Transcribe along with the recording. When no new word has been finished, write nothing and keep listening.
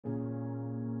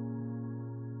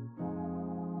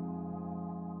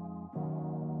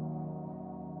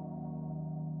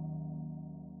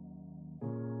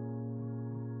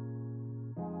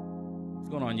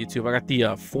going on, YouTube? I got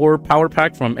the 4 power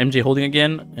pack from MJ Holding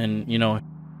again, and you know,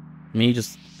 me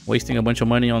just wasting a bunch of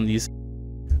money on these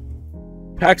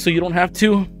packs so you don't have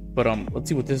to. But let's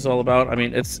see what this is all about. I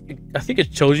mean, I think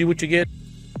it shows you what you get.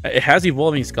 It has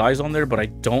evolving skies on there, but I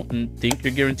don't think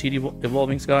you're guaranteed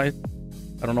evolving skies.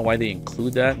 I don't know why they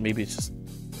include that. Maybe it's just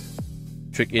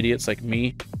trick idiots like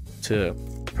me to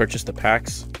purchase the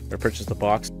packs or purchase the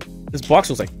box. This box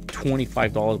was like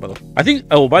 $25 by the way. I think,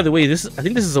 oh, by the way, I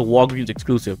think this is a Walgreens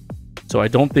exclusive. So I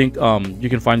don't think you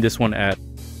can find this one at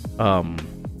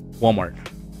Walmart.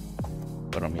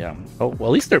 But yeah. Oh, well,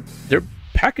 at least they're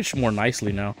packaged more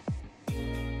nicely now.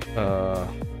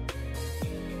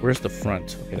 Where's the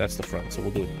front? Okay, that's the front. So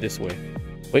we'll do it this way.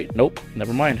 Wait, nope,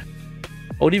 never mind.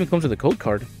 Oh, it even comes with a code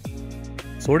card.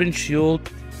 Sword and Shield,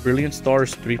 Brilliant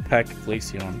Stars 3-pack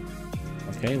Glaceon.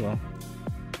 Okay, well,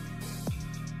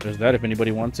 there's that if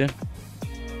anybody wants it.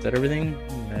 Is that everything?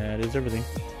 That is everything.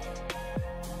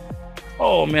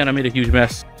 Oh man, I made a huge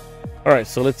mess. Alright,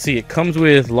 so let's see. It comes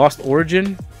with Lost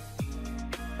Origin,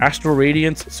 Astral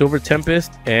Radiance, Silver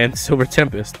Tempest, and Silver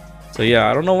Tempest. So yeah,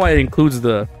 I don't know why it includes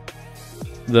the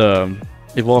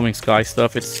Evolving Sky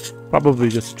stuff. It's probably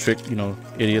just trick, you know,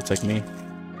 idiots like me.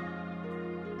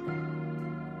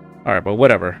 Alright, but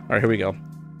whatever. Alright, here we go.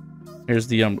 Here's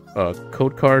the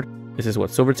code card. This is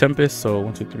what, Silver Tempest. So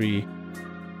 1, 2, 3,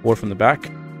 4 from the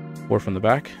back. 4 from the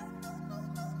back.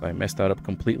 I messed that up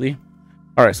completely.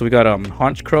 Alright, so we got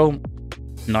Haunch Crow,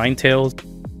 Ninetales,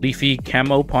 Leafy,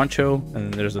 Camo, Poncho, and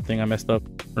then there's the thing I messed up.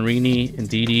 Marini,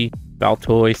 Indeedee,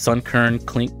 Baltoy, Sunkern,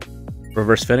 Clink,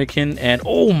 Reverse Fennekin, and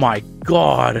oh my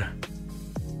god!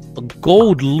 A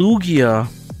gold Lugia!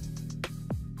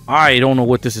 I don't know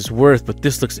what this is worth, but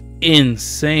this looks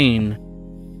insane.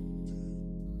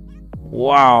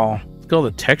 Wow. Look at all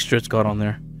the texture it's got on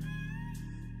there.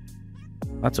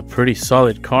 That's a pretty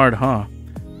solid card, huh?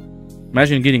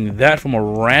 Imagine getting that from a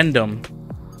random.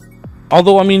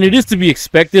 Although, I mean, it is to be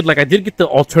expected. Like, I did get the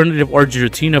alternative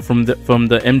Argiratina from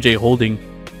the MJ Holding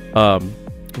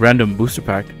random booster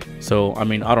pack. So, I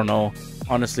mean, I don't know.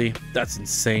 Honestly, that's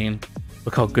insane.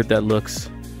 Look how good that looks.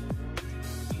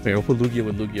 Here, we'll put Lugia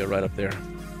with Lugia right up there.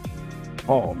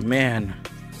 Oh, man.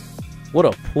 What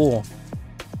a pull.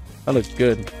 That looks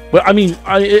good. But, I mean,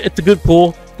 it's a good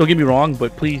pull. Don't get me wrong,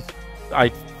 but please,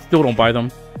 I still don't buy them.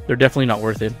 They're definitely not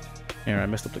worth it. Here, I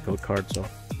messed up the code card, so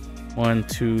 1,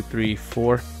 2, 3,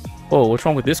 4. Oh, what's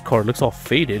wrong with this card? It looks all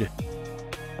faded.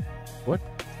 What?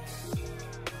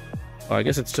 Oh, I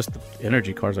guess it's just the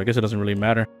energy cards. I guess it doesn't really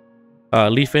matter.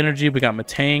 Leaf Energy, we got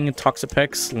Matang,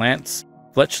 Toxapex, Lance,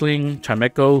 Fletchling,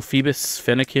 Chimecho, Phoebus,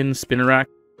 Fennekin, Spinarak,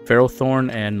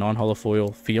 Ferrothorn, and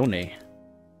non-holofoil Fione.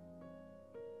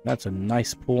 That's a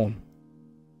nice pull.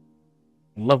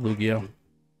 Love Lugia.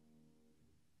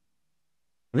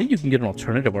 I think you can get an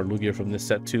alternative art Lugia from this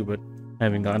set too, but I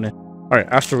haven't gotten it. Alright,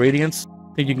 Astral Radiance.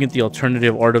 I think you can get the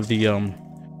alternative art of the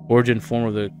origin form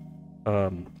of the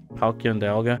Palkia and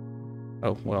Dialga.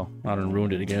 Oh, well, I done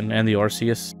ruined it again. And the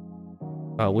Arceus.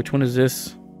 Which one is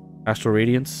this? Astral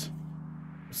Radiance.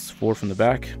 It's 4 from the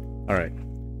back. Alright.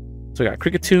 So we got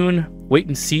Kricketune, Wait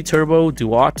and See Turbo,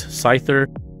 Duat, Scyther,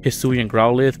 Hisuian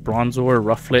Growlithe, Bronzor,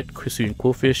 Rufflet, Hisuian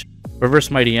Quillfish, Reverse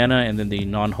Mightyena, and then the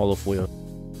non-holofoil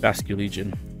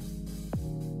Basculegion.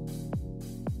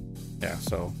 Yeah,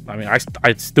 so I mean,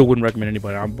 I still wouldn't recommend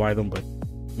anybody to buy them, but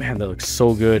man, that looks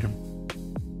so good.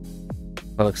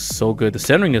 That looks so good. The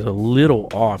centering is a little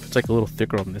off. It's like a little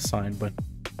thicker on this side, but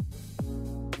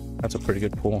that's a pretty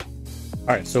good pull. All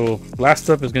right, so last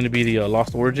up is going to be the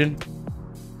Lost Origin,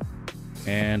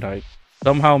 and I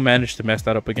somehow managed to mess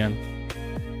that up again.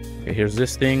 Okay, here's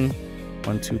this thing.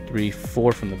 1, 2, 3,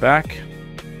 4 from the back.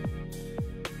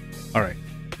 All right.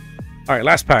 All right,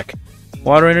 last pack.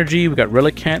 Water Energy, we got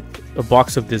Relicanth, a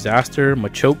box of Disaster,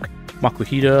 Machoke,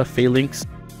 Makuhita, Phalanx,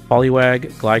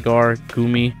 Poliwag, Gligar,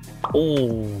 Gumi.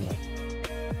 Oh,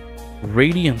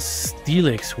 Radiant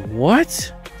Steelix.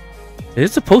 What?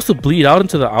 Is it supposed to bleed out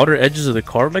into the outer edges of the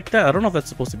card like that? I don't know if that's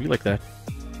supposed to be like that.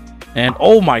 And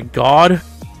oh my god,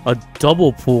 a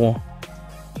double pull.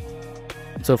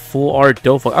 It's a full art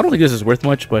Delphox. I don't think this is worth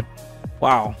much, but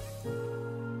wow.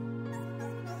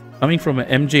 Coming from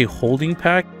an MJ Holding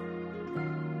pack,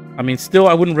 I mean, still,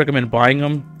 I wouldn't recommend buying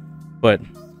them, but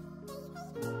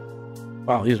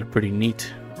wow, these are pretty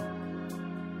neat.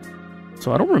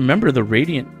 So I don't remember the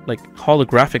Radiant, like,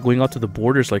 holographic going out to the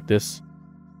borders like this.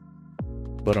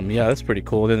 But yeah, that's pretty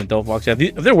cool. Then the Delphox, yeah,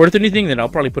 if they're worth anything, then I'll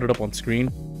probably put it up on screen.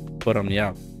 But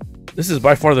yeah, this is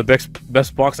by far the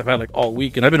best box I've had like all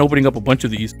week, and I've been opening up a bunch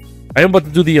of these. I am about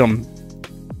to do the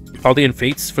Paldean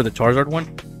Fates for the Charizard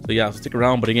one. So yeah, stick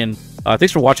around. But again,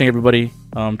 thanks for watching, everybody.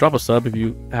 Drop a sub if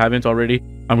you haven't already.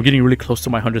 I'm getting really close to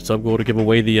my 100 sub goal to give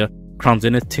away the Crown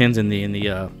Zenith tins in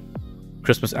the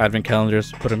Christmas advent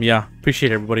calendars. But yeah,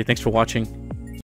 appreciate it, everybody. Thanks for watching.